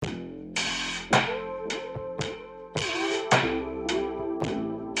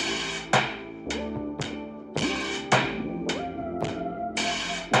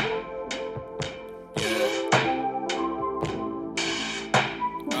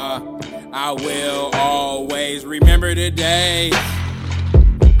I will always remember the days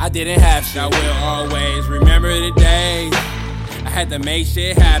I didn't have shit. I will always remember the days I had to make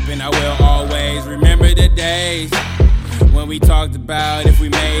shit happen. I will always remember the days when we talked about if we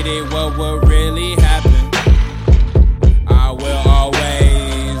made it, what would really happen. I will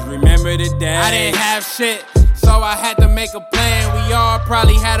always remember the days I didn't have shit, so I had to make a plan. We all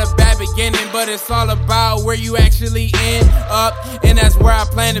probably had a bad beginning, but it's all about where you actually end up, and that's where I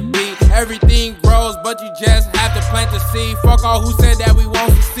plan to be. Everything grows, but you just have to plant the seed. Fuck all who said that we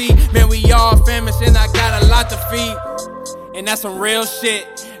won't succeed. Man, we all famished and I got a lot to feed, and that's some real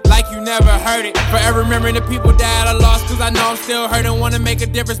shit, like you never heard it. Forever remembering the people that I lost, cause I know I'm still hurting. Wanna make a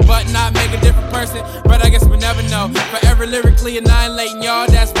difference, but not make a different person. But I guess we never know. Forever lyrically annihilating y'all,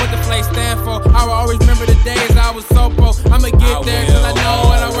 that's what the place stand for. I will always remember the days I was so broke. I'ma get there cause I know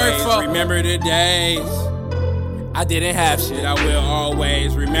what I work for. Remember the days I didn't have shit. I will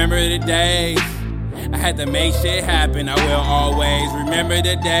always remember the days I had to make shit happen. I will always remember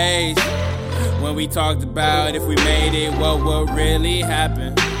the days when we talked about if we made it, what would really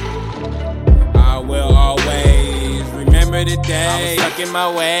happen. I will always remember the day I was stuck in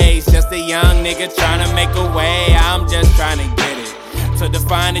my ways, just a young nigga trying to make a way. I'm just trying to get it, to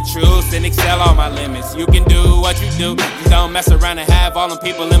define the truth and excel all my limits. You can do what you do, just don't mess around and have all them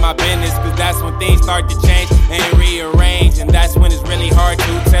people in my business, cause that's when things start to change and rearrange, and that's when it's really hard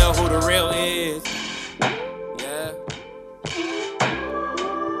to tell who the real is. Yeah.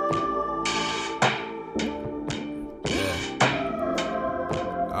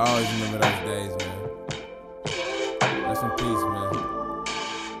 I always remember those days, man. Rest in peace, man.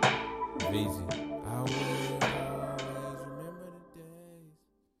 Easy.